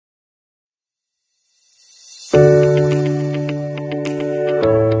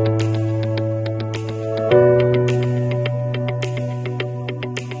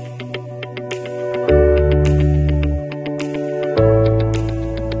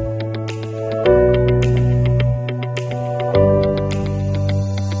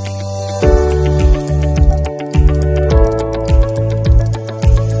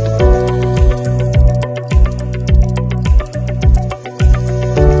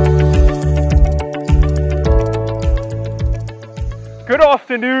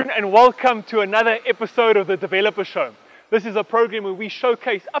afternoon and welcome to another episode of the Developer Show. This is a program where we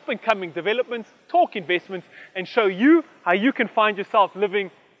showcase up-and-coming developments, talk investments, and show you how you can find yourself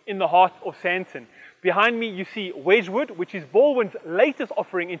living in the heart of Sandton. Behind me you see Wedgewood, which is Balwin's latest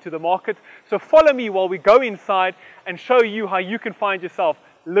offering into the market. So follow me while we go inside and show you how you can find yourself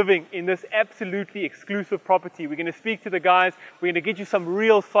living in this absolutely exclusive property. We're going to speak to the guys, we're going to get you some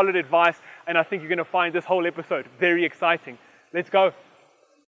real solid advice, and I think you're going to find this whole episode very exciting. Let's go.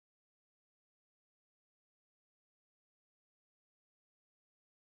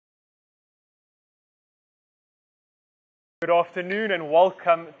 Good afternoon and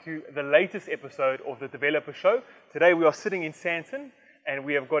welcome to the latest episode of the Developer Show. Today we are sitting in Sandton and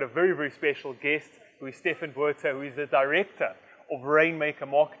we have got a very, very special guest who is Stefan Buerter, who is the Director of Rainmaker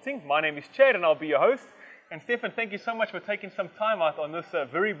Marketing. My name is Chad and I'll be your host. And Stefan, thank you so much for taking some time out on this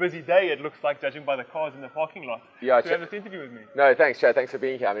very busy day, it looks like, judging by the cars in the parking lot, to have this interview with me. No, thanks, Chad. Thanks for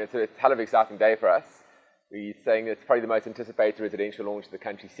being here. I mean, it's a hell of an exciting day for us. We're saying it's probably the most anticipated residential launch the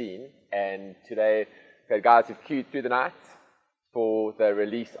country's seen. And today, the guys have queued through the night for the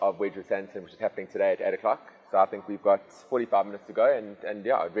release of Wedgewood Sandton, which is happening today at 8 o'clock. So I think we've got 45 minutes to go, and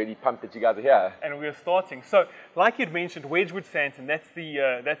yeah, really pumped that you guys are here. And we're starting. So, like you'd mentioned, Wedgewood Sandton, that's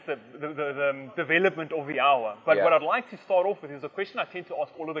the development of the hour. But what I'd like to start off with is a question I tend to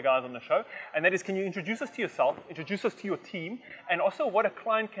ask all of the guys on the show, and that is, can you introduce us to yourself, introduce us to your team, and also what a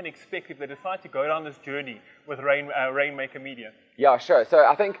client can expect if they decide to go down this journey with Rainmaker Media? Yeah, sure. So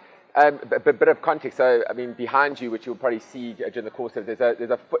I think a bit of context. So, I mean, behind you, which you'll probably see during the course of, there's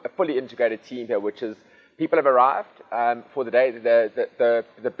a fully integrated team here, which is people have arrived for the day.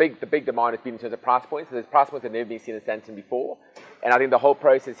 The big demand has been in terms of price points. So there's price points that have never been seen in Sandton before. And I think the whole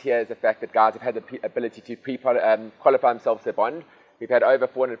process here is the fact that guys have had the ability to qualify themselves to a bond. We've had over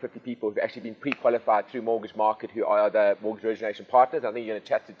 450 people who've actually been pre-qualified through Mortgage Market, who are the mortgage origination partners. I think you're going to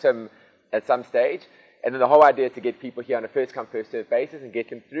chat to Tim at some stage. And then the whole idea is to get people here on a first-come, first-served basis and get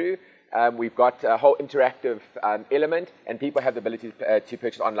them through. We've got a whole interactive element, and people have the ability to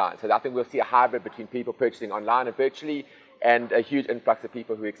purchase online. So I think we'll see a hybrid between people purchasing online and virtually, and a huge influx of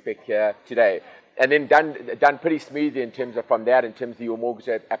people who we expect here today. And then done pretty smoothly in terms of from that, in terms of your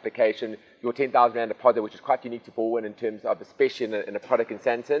mortgage application, your 10,000 Rand deposit, which is quite unique to Balwin in terms of, especially in a product in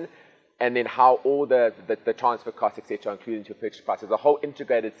Sandton, and then how all the transfer costs, etc., included into your purchase price. There's a whole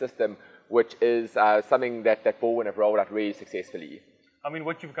integrated system, which is something that Balwin have rolled out really successfully. I mean,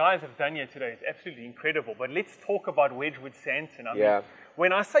 what you guys have done here today is absolutely incredible. But let's talk about Wedgewood Sandton. I mean,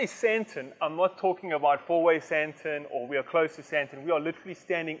 when I say Sandton, I'm not talking about four-way Sandton or we are close to Sandton. We are literally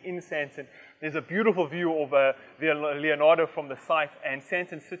standing in Sandton. There's a beautiful view of the Leonardo from the site, and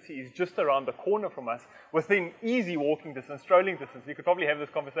Sandton City is just around the corner from us, within easy walking distance, strolling distance. We could probably have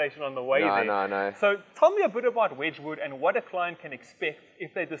this conversation on the way there. No. So tell me a bit about Wedgewood and what a client can expect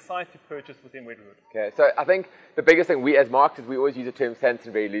if they decide to purchase within Wedgewood. Okay, so I think the biggest thing, we as marketers, we always use the term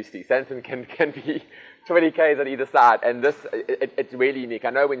Sandton very loosely. Sandton can be 20 Ks on either side, and this, it's really unique. I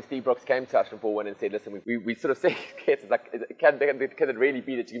know when Steve Brooks came to us from Balwin and said, listen, we sort of say, can it really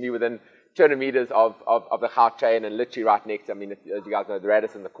be that you can be within 200 meters of the Hout chain and literally right next, I mean, as you guys know, the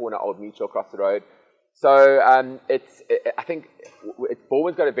Radisson, the corner, Old Mutual across the road. So I think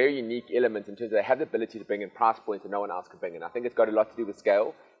Balwin's got a very unique element in terms of they have the ability to bring in price points that no one else can bring in. I think it's got a lot to do with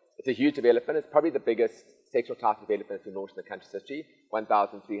scale. It's a huge development. It's probably the biggest sectoral type development that's been launched in the country's history,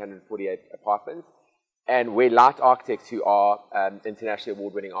 1,348 apartments. And we're Light Architects, who are internationally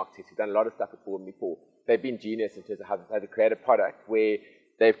award-winning architects who've done a lot of stuff with Balwin before. They've been genius in terms of how they create a product where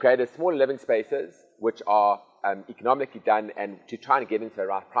they've created small living spaces which are economically done and to try and get into the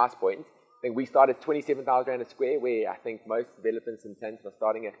right price point. I think we started 27,000 Rand a square, where I think most developments in Sandton are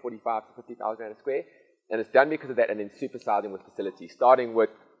starting at 45 to 50,000 Rand a square. And it's done because of that, and then supersizing with facilities, starting with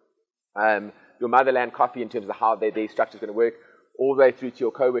your motherland coffee in terms of how their structure is going to work, all the way through to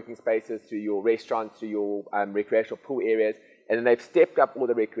your co-working spaces, through your restaurants, through your recreational pool areas. And then they've stepped up all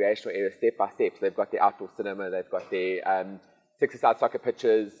the recreational areas step by step. So they've got their outdoor cinema, they've got their six-a-side soccer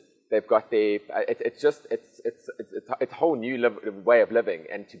pitches, they've got their, it's a whole new way of living.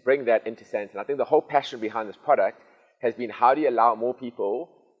 And to bring that into Sandton, I think the whole passion behind this product has been, how do you allow more people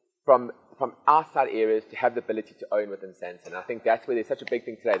from outside areas to have the ability to own within Sandton? I think that's where there's such a big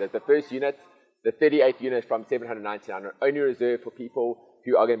thing today. That the first unit, the 38 units from 799 are only reserved for people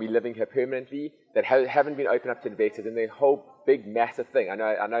who are going to be living here permanently, that haven't been opened up to investors, and their whole big, massive thing. I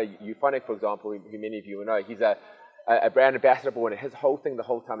know Euphonic, for example, who many of you will know, he's a brand ambassador, and his whole thing the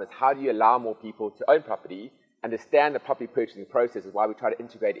whole time is, how do you allow more people to own property, understand the property purchasing process, is why we try to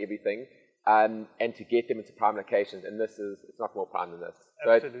integrate everything, and to get them into prime locations. And it's not more prime than this.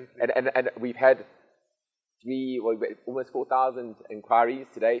 Absolutely. So and we've had almost 4,000 inquiries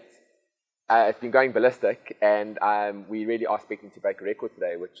to date. It's been going ballistic, and we really are expecting to break a record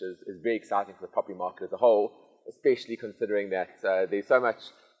today, which is very exciting for the property market as a whole, especially considering that there's so much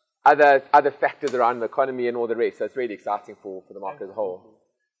other factors around the economy and all the rest. So it's really exciting for the market as a whole.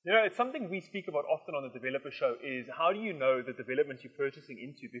 You know, it's something we speak about often on the Developer Show is how do you know the development you're purchasing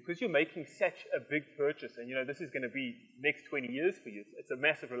into? Because you're making such a big purchase, and you know, this is going to be next 20 years for you. It's a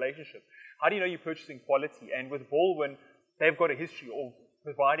massive relationship. How do you know you're purchasing quality? And with Balwin, they've got a history of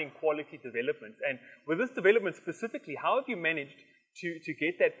providing quality developments. And with this development specifically, how have you managed to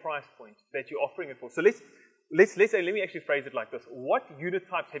get that price point that you're offering it for? So let me actually phrase it like this. What unit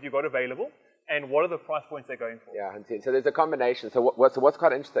types have you got available? And what are the price points they're going for? Yeah, so there's a combination. So what's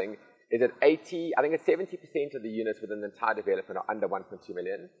quite interesting is that 70% of the units within the entire development are under 1.2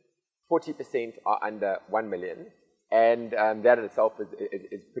 million, 40% are under 1 million, and that in itself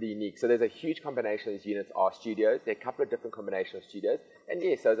is pretty unique. So there's a huge combination of these units are studios. There are a couple of different combinations of studios, and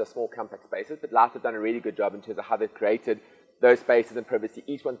yes, those are small compact spaces, but Light have done a really good job in terms of how they've created those spaces and privacy.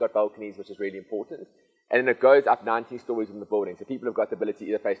 Each one's got balconies, which is really important. And then it goes up 19 stories in the building. So people have got the ability to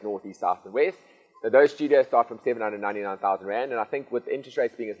either face north, east, south, and west. So those studios start from 799,000 Rand. And I think with interest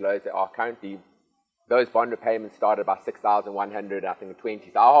rates being as low as they are currently, those bond repayments start at about 6,100, I think,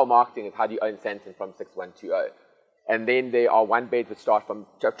 20. So our whole marketing is how do you own Sandton from 6120. And then there are one beds which start from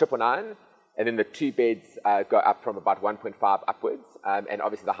 999, and then the two beds go up from about 1.5 upwards. And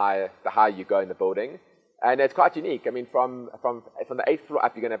obviously the higher you go in the building. And it's quite unique. I mean, from the 8th floor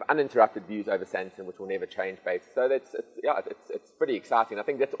up, you're going to have uninterrupted views over Sandton, which will never change based. So it's pretty exciting. I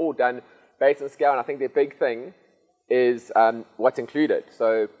think that's all done based on scale. And I think the big thing is what's included.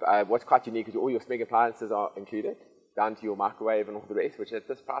 So what's quite unique is all your smeg appliances are included, down to your microwave and all the rest, which at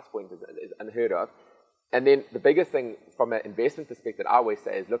this price point is unheard of. And then the biggest thing from an investment perspective, I always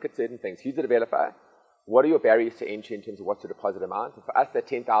say, is look at certain things. Who's the developer? What are your barriers to entry in terms of what's the deposit amount? And for us, that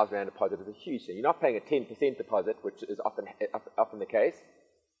 10,000 Rand deposit is a huge thing. You're not paying a 10% deposit, which is often the case.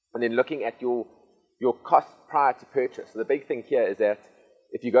 And then looking at your cost prior to purchase. So the big thing here is that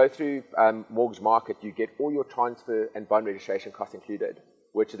if you go through mortgage market, you get all your transfer and bond registration costs included,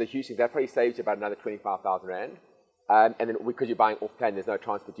 which is a huge thing. That probably saves you about another 25,000 Rand. And then because you're buying off plan, there's no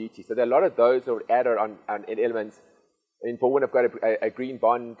transfer duty. So there are a lot of those that would add on in elements. In Balwin, I've got a green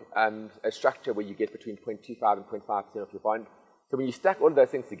bond a structure where you get between 0.25 and 0.5% of your bond. So when you stack all of those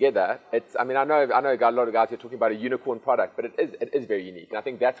things together, I know a lot of guys who are talking about a unicorn product, but it is very unique. And I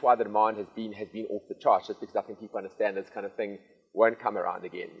think that's why the demand has been off the charts, just because I think people understand this kind of thing won't come around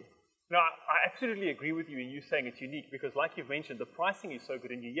again. No, I absolutely agree with you in you saying it's unique because like you've mentioned, the pricing is so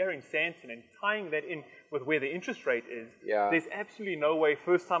good and you're here in Sandton and tying that in with where the interest rate is, there's absolutely no way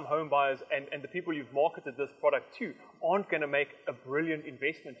first-time home buyers and the people you've marketed this product to aren't going to make a brilliant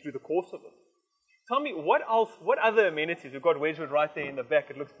investment through the course of it. Tell me, what other amenities? We've got Wedgewood right there in the back.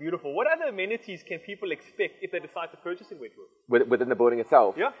 It looks beautiful. What other amenities can people expect if they decide to purchase in Wedgewood? Within the building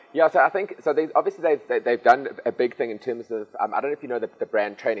itself? Yeah. Yeah, so I think, they've done a big thing in terms of, I don't know if you know the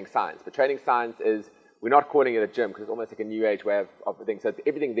brand Training Science, but Training Science is, we're not calling it a gym because it's almost like a new age way of the thing. So it's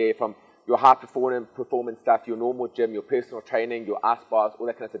everything there from your high performance stuff, your normal gym, your personal training, your ice bars, all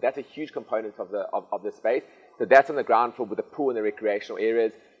that kind of stuff. That's a huge component of the space. So that's on the ground floor with the pool and the recreational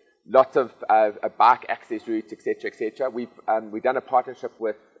areas. Lots of bike access routes, etc., etc. We've done a partnership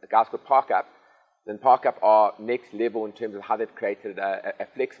with a guy called Park Up. And Park Up are next level in terms of how they've created a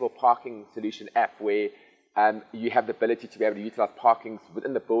flexible parking solution app where you have the ability to be able to utilize parkings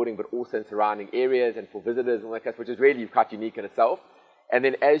within the building, but also in surrounding areas and for visitors and all that kind of stuff, which is really quite unique in itself. And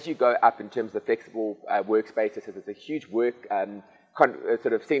then as you go up in terms of the flexible workspaces, so there's a huge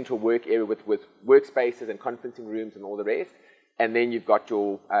sort of central work area with workspaces and conferencing rooms and all the rest. And then you've got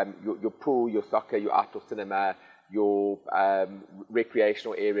your pool, your soccer, your outdoor cinema, your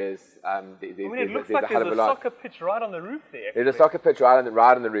recreational areas. It looks like there's a soccer pitch right on the roof there. Actually. There's a soccer pitch right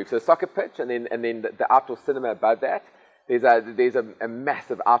on the roof. So a soccer pitch, and then the outdoor cinema above that. There's a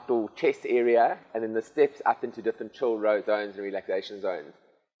massive outdoor chess area, and then the steps up into different chill row zones and relaxation zones.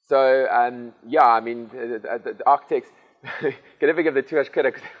 So I mean the architects. Can never give them too much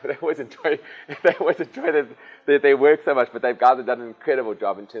credit because they always enjoy their work so much, but guys have done an incredible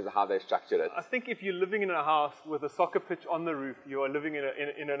job in terms of how they structured it. I think if you're living in a house with a soccer pitch on the roof, you are living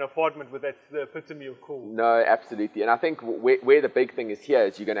in an apartment where that's the epitome of cool. No, absolutely. And I think where the big thing is here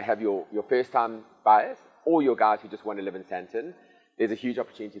is you're going to have your first-time buyers, or your guys who just want to live in Sandton. There's a huge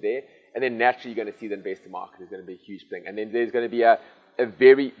opportunity there. And then naturally you're going to see the investor market is going to be a huge thing. And then there's going to be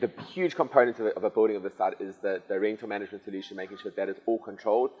the huge component of a building of this side is the rental management solution, making sure that is all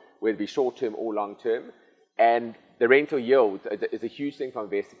controlled, whether it be short-term or long-term. And the rental yield is a huge thing from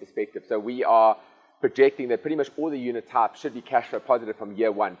an investor perspective. So we are projecting that pretty much all the unit types should be cash flow positive from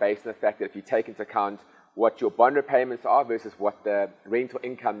year one, based on the fact that if you take into account what your bond repayments are versus what the rental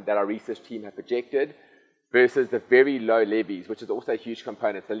income that our research team have projected, versus the very low levies, which is also a huge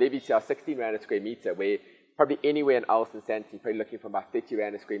component. So levies here are 16 Rand a square meter, where probably anywhere else in Sandton, you're probably looking for about 30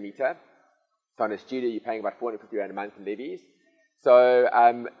 Rand a square meter. So on a studio, you're paying about 450 Rand a month in levies. So,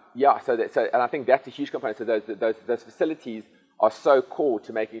 yeah, and I think that's a huge component. So those facilities are so core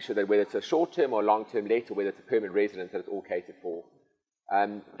to making sure that whether it's a short-term or long-term let, or whether it's a permanent residence, that it's all catered for.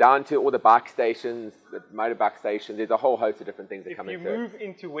 Down to all the bike stations, the motorbike stations, there's a whole host of different things that come into it. If you move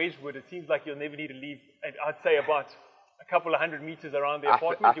into Wedgewood, it seems like you'll never need to leave, I'd say about a couple of 100 meters around the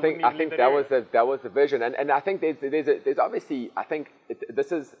apartment. I think that was the vision. And I think there's obviously, I think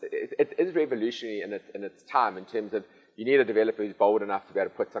it is revolutionary in its time, in terms of you need a developer who's bold enough to be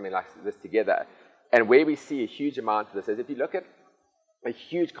able to put something like this together. And where we see a huge amount of this is if you look at a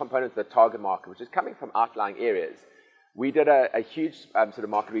huge component of the target market, which is coming from outlying areas. We did a huge sort of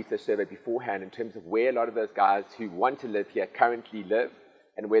market research survey beforehand in terms of where a lot of those guys who want to live here currently live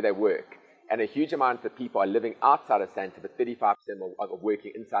and where they work. And a huge amount of the people are living outside of Sandton, but 35% are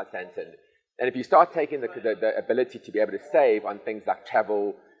working inside Sandton. And if you start taking the ability to be able to save on things like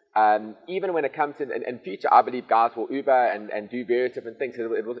travel, even when it comes to, in future, I believe guys will Uber and do various different things,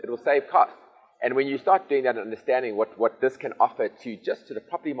 so it will save costs. And when you start doing that and understanding what this can offer to the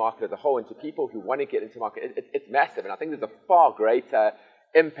property market as a whole and to people who want to get into the market, it's massive. And I think there's a far greater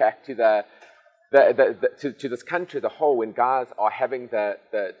impact to to this country as a whole when guys are having the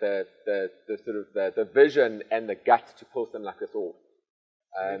vision and the guts to pull something like this off.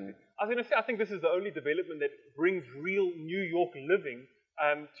 I was going to say, I think this is the only development that brings real New York living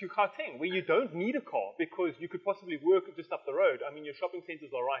to Gauteng, where you don't need a car because you could possibly work just up the road. I mean, your shopping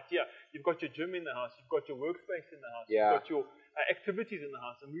centers are right here. You've got your gym in the house. You've got your workspace in the house. Yeah. You've got your activities in the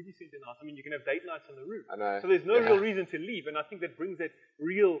house, a movie center in the house. I mean, you can have date nights on the roof. I know. So there's no real reason to leave, and I think that brings that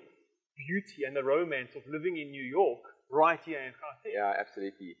real beauty and the romance of living in New York right here in Gauteng. Yeah,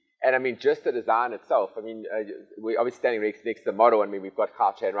 absolutely. And I mean, just the design itself. I mean, we're obviously standing next to the model. I mean, we've got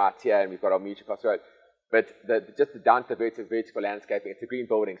car chain right here, and we've got our mutual cross road. But just down to the vertical landscaping, it's a green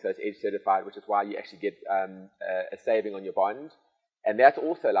building, so it's EDGE certified, which is why you actually get a saving on your bond. And that's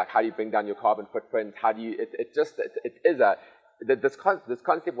also like how do you bring down your carbon footprint? How do you? This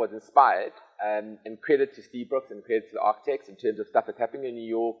concept was inspired, and credit to Steve Brooks and credit to the architects in terms of stuff that's happening in New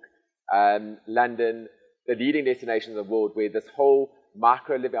York, London, the leading destinations of the world, where this whole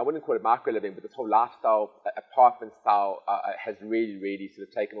micro living, I wouldn't call it micro living, but this whole lifestyle apartment style has really sort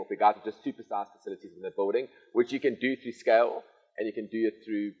of taken off. The guys are just supersized facilities in the building, which you can do through scale, and you can do it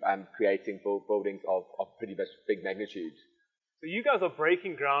through creating buildings of pretty much big magnitude. So you guys are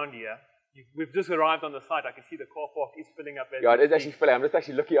breaking ground here. We've just arrived on the site. I can see the car park is filling up. Yeah, it is actually filling. I'm just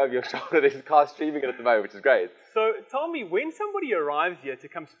actually looking over your shoulder. There's cars streaming in at the moment, which is great. So tell me, when somebody arrives here to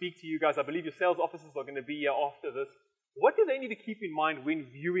come speak to you guys, I believe your sales officers are going to be here after this. What do they need to keep in mind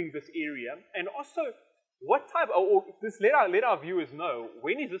when viewing this area? And also, what type, let our viewers know,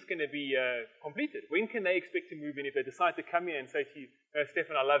 when is this going to be completed? When can they expect to move in if they decide to come here and say to you,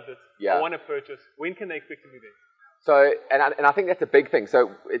 Stefan, I love this, I want to purchase. When can they expect to move in? So, and I think that's a big thing.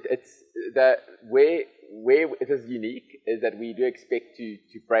 So where it is unique is that we do expect to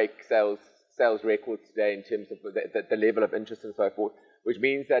break sales records today in terms of the level of interest and so forth, which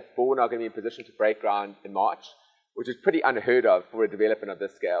means that Balwin are going to be in position to break ground in March, which is pretty unheard of for a development of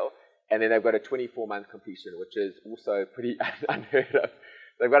this scale. And then they've got a 24-month completion, which is also pretty unheard of.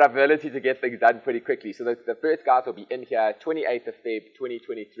 They've got the ability to get things done pretty quickly. So the first guys will be in here 28th of Feb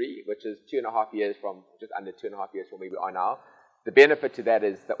 2023, which is just under 2.5 years from where we are now. The benefit to that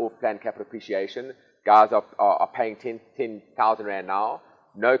is the off-plan capital appreciation. Guys are paying 10,000 Rand now.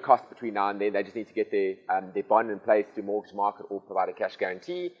 No cost between now and then. They just need to get their bond in place to mortgage market or provide a cash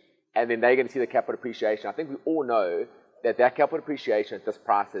guarantee. And then they're going to see the capital appreciation. I think we all know that capital appreciation at this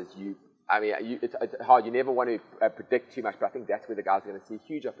price is it's hard. You never want to predict too much, but I think that's where the guys are going to see a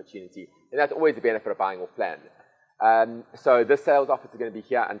huge opportunity. And that's always the benefit of buying off plan. So this sales office is going to be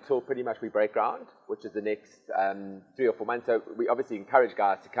here until pretty much we break ground, which is the next 3 or 4 months. So we obviously encourage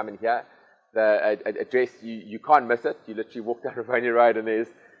guys to come in here. The address, you can't miss it. You literally walk down Rivonia Road and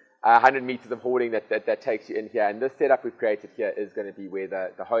there's 100 meters of hoarding that takes you in here. And this setup we've created here is going to be where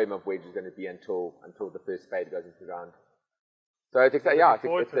the home of Wedge is going to be until the first spade goes into the ground. So it's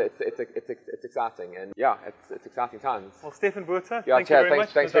exciting, and it's exciting times. Well, Stefan Botha, thank you very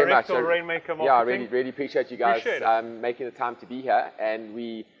much. Thanks very much. Rainmaker Marketing. Yeah, I really appreciate you guys making the time to be here, and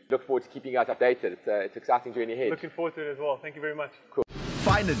we look forward to keeping you guys updated. It's an exciting journey ahead. Looking forward to it as well. Thank you very much. Cool.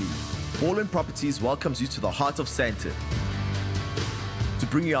 Finally, Balwin Properties welcomes you to the heart of Sandton. To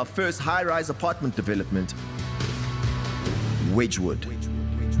bring you our first high-rise apartment development, Wedgewood.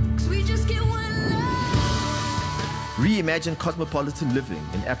 Reimagine cosmopolitan living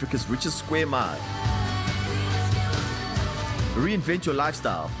in Africa's richest square mile. Reinvent your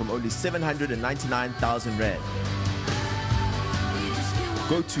lifestyle from only 799,000 Rand.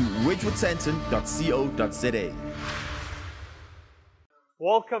 Go to wedgwoodsandton.co.za.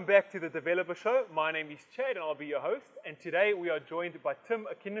 Welcome back to the Developer Show. My name is Chad and I'll be your host. And today we are joined by Tim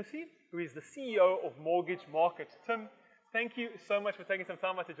Akinisi, who is the CEO of Mortgage Market. Tim, thank you so much for taking some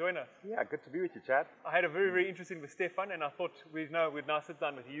time out to join us. Yeah, good to be with you, Chad. I had a very interesting with Stefan and I thought we'd now sit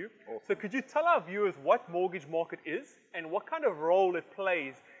down with you. Awesome. So could you tell our viewers what Mortgage Market is and what kind of role it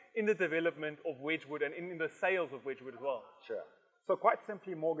plays in the development of Wedgewood and in the sales of Wedgewood as well? Sure. So quite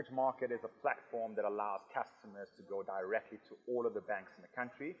simply, Mortgage Market is a platform that allows customers to go directly to all of the banks in the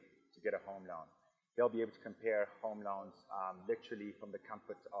country to get a home loan. They'll be able to compare home loans literally from the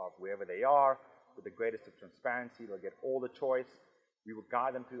comfort of wherever they are with the greatest of transparency. They'll get all the choice. We will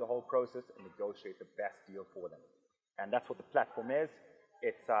guide them through the whole process and negotiate the best deal for them. And that's what the platform is.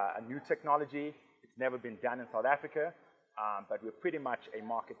 It's a new technology. It's never been done in South Africa, but we're pretty much a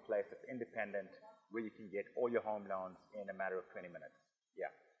marketplace that's independent, where you can get all your home loans in a matter of 20 minutes.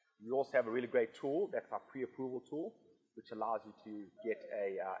 Yeah. We also have a really great tool. That's our pre-approval tool, which allows you to get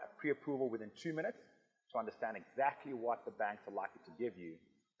a pre-approval within 2 minutes to understand exactly what the banks are likely to give you.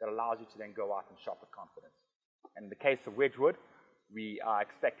 That allows you to then go out and shop with confidence. And in the case of Wedgewood, we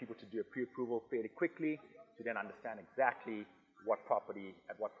expect people to do a pre-approval fairly quickly to then understand exactly what property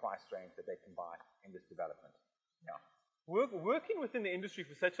at what price range that they can buy in this development. Yeah. Working within the industry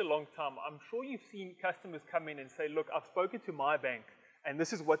for such a long time, I'm sure you've seen customers come in and say, look, I've spoken to my bank and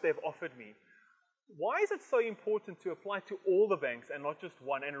this is what they've offered me. Why is it so important to apply to all the banks and not just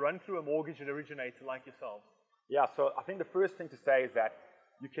one and run through a mortgage originator like yourself? Yeah, so I think the first thing to say is that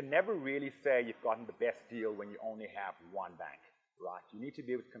you can never really say you've gotten the best deal when you only have one bank, right? You need to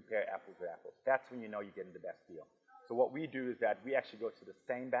be able to compare apples to apples. That's when you know you're getting the best deal. So what we do is that we actually go to the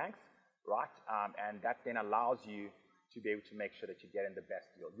same banks, right? And that then allows you to be able to make sure that you're getting the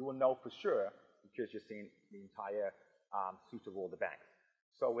best deal. You will know for sure because you're seeing the entire suite of all the banks.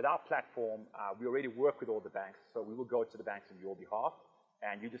 So with our platform, we already work with all the banks, so we will go to the banks on your behalf,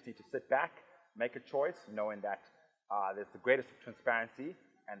 and you just need to sit back, make a choice, knowing that there's the greatest of transparency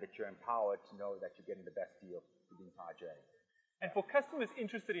and that you're empowered to know that you're getting the best deal for the entire journey. And for customers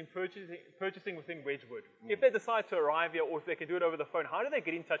interested in purchasing within Wedgewood, if they decide to arrive here or if they can do it over the phone, how do they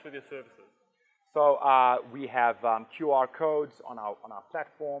get in touch with your services? So we have QR codes on our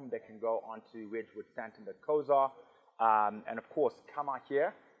platform. They can go onto wedgwoodsandton.co.za, and of course come out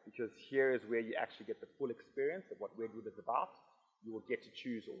here, because here is where you actually get the full experience of what Wedgewood is about. You will get to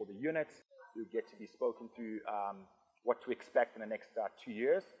choose all the units. You'll get to be spoken through what to expect in the next 2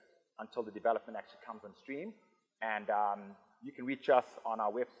 years until the development actually comes on stream. And you can reach us on our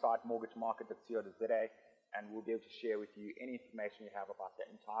website, mortgagemarket.co.za, and we'll be able to share with you any information you have about the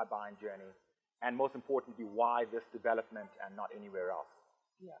entire buying journey, and most importantly, why this development and not anywhere else.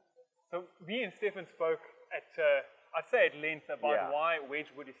 Yeah. So me and Stefan spoke at, I'd say at length about why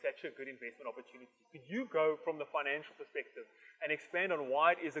Wedgewood is such a good investment opportunity. Could you go from the financial perspective and expand on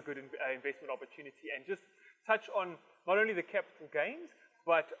why it is a good investment opportunity and just touch on not only the capital gains,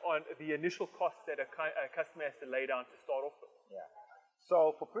 but on the initial costs that a customer has to lay down to start off with? Yeah.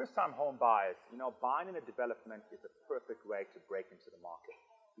 So for first-time home buyers, buying in a development is a perfect way to break into the market,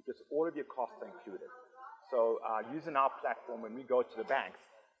 because all of your costs are included. So using our platform, when we go to the banks,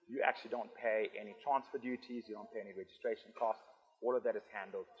 you actually don't pay any transfer duties, you don't pay any registration costs. All of that is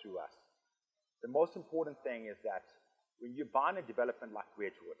handled through us. The most important thing is that when you're buying a development like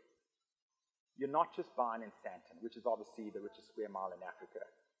Wedgewood, you're not just buying in Sandton, which is obviously the richest square mile in Africa,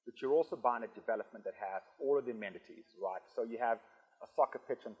 but you're also buying a development that has all of the amenities, right? So you have a soccer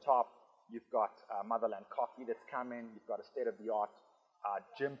pitch on top, you've got Motherland Coffee that's coming, you've got a state-of-the-art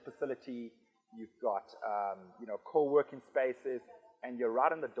gym facility, you've got co-working spaces, and you're right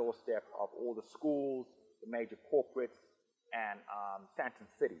on the doorstep of all the schools, the major corporates, and Sandton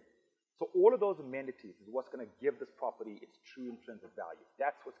City. So all of those amenities is what's going to give this property its true intrinsic value.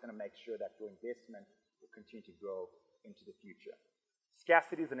 That's what's going to make sure that your investment will continue to grow into the future.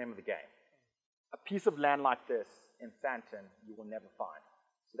 Scarcity is the name of the game. A piece of land like this in Sandton you will never find.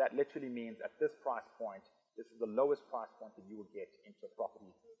 So that literally means at this price point, this is the lowest price point that you will get into a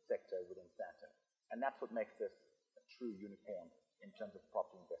property sector within Sandton. And that's what makes this a true unicorn in terms of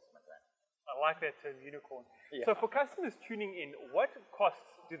property investment. Right? I like that term, unicorn. Yeah. So for customers tuning in, what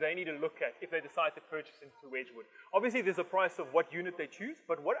costs do they need to look at if they decide to purchase into Wedgewood? Obviously, there's a price of what unit they choose,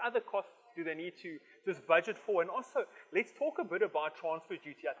 but what other costs do they need to just budget for? And also, let's talk a bit about transfer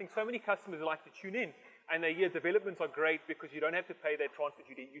duty. I think so many customers like to tune in and they hear developments are great because you don't have to pay that transfer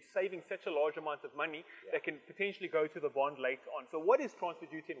duty. You're saving such a large amount of money that can potentially go to the bond later on. So what is transfer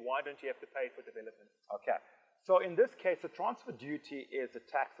duty and why don't you have to pay it for developments? Okay. So in this case, the transfer duty is a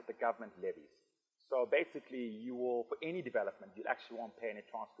tax that the government levies. So basically, you will, for any development, you actually won't pay any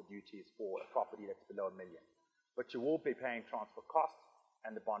transfer duties for a property that's below $1 million. But you will be paying transfer costs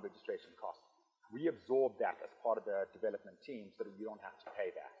and the bond registration costs. We absorb that as part of the development team so that you don't have to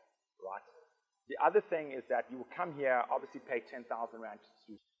pay that, right? The other thing is that you will come here, obviously pay 10,000 Rand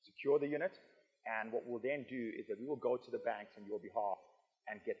to secure the unit. And what we'll then do is that we will go to the banks on your behalf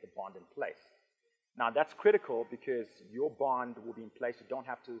and get the bond in place. Now, that's critical because your bond will be in place. You don't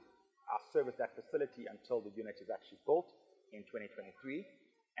have to service that facility until the unit is actually built in 2023.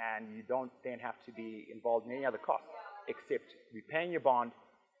 And you don't then have to be involved in any other costs except repaying your bond.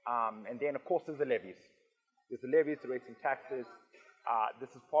 And then, of course, there's the levies. There's the levies, the rates and taxes.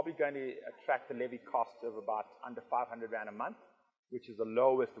 This is probably going to attract the levy cost of about under 500 Rand a month, which is the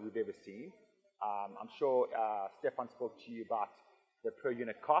lowest that we've ever seen. I'm sure Stefan spoke to you about the per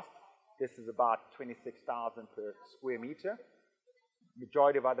unit cost. This is about 26,000 per square meter.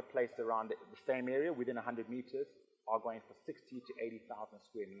 Majority of other places around the same area, within 100 meters, are going for 60 to 80,000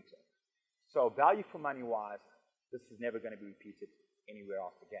 square meters. So value for money wise, this is never going to be repeated anywhere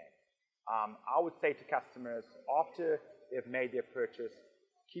else again. I would say to customers, after they've made their purchase,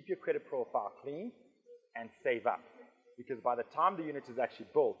 keep your credit profile clean and save up. Because by the time the unit is actually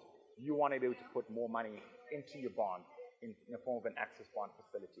built, you want to be able to put more money into your bond in the form of an access bond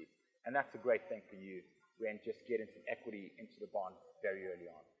facility. And that's a great thing for you when just getting some equity into the bond very early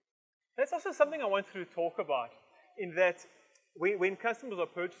on. That's also something I wanted to talk about, in that when customers are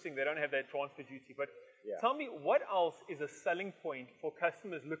purchasing, they don't have that transfer duty. But tell me, what else is a selling point for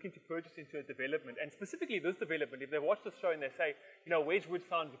customers looking to purchase into a development? And specifically this development, if they watch the show and they say, you know, Wedgewood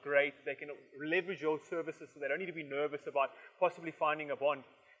sounds great, they can leverage your services so they don't need to be nervous about possibly finding a bond.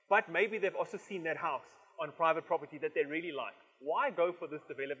 But maybe they've also seen that house on private property that they really like. Why go for this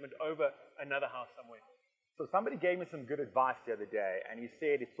development over another house somewhere? So somebody gave me some good advice the other day, and he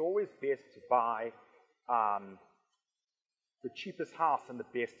said it's always best to buy the cheapest house in the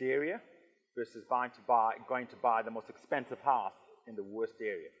best area versus going to buy the most expensive house in the worst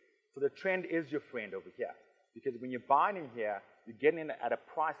area. So the trend is your friend over here, because when you're buying in here, you're getting in at a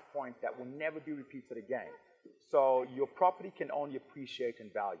price point that will never be repeated again. So your property can only appreciate in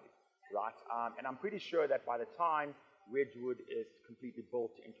value, right? And I'm pretty sure that by the time Wedgewood is completely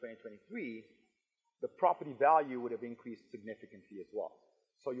built in 2023, the property value would have increased significantly as well.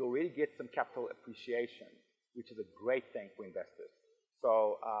 So you already get some capital appreciation, which is a great thing for investors.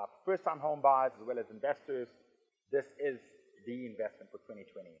 So first-time home buyers as well as investors, this is the investment for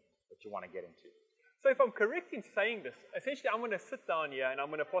 2020 that you want to get into. So if I'm correct in saying this, essentially I'm going to sit down here and I'm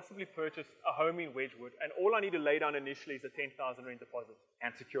going to possibly purchase a home in Wedgewood, and all I need to lay down initially is a 10,000 Rand deposit.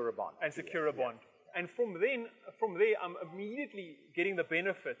 And secure a bond. And secure a bond. And from there, I'm immediately getting the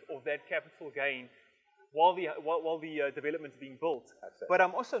benefit of that capital gain while the development is being built. But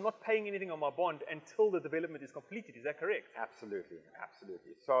I'm also not paying anything on my bond until the development is completed. Is that correct? Absolutely,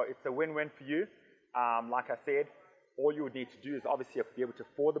 absolutely. So it's a win-win for you. Like I said, all you would need to do is obviously be able to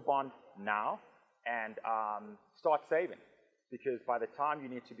afford the bond now and start saving. Because by the time you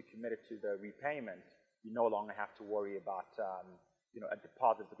need to be committed to the repayment, you no longer have to worry about a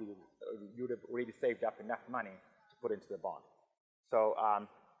deposit that you would have already saved up enough money to put into the bond. So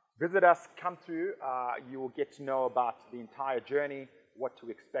visit us, come through. You will get to know about the entire journey, what to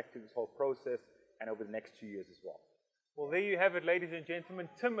expect in this whole process, and over the next 2 years as well. Well, there you have it, ladies and gentlemen.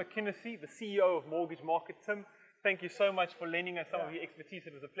 Tim McKinney, the CEO of Mortgage Market. Tim, thank you so much for lending us some of your expertise.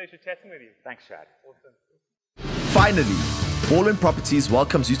 It was a pleasure chatting with you. Thanks, Shad. Awesome. Finally, Balwin Properties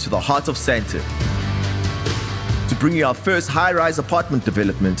welcomes you to the heart of Sandton to bring you our first high-rise apartment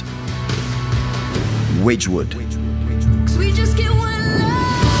development, Wedgewood.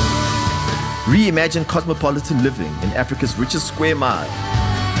 Reimagine cosmopolitan living in Africa's richest square mile.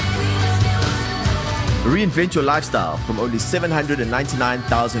 Reinvent your lifestyle from only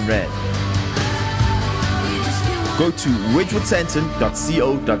 799,000 Rand. Go to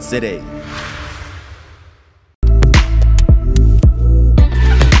wedgewoodsanton.co.za.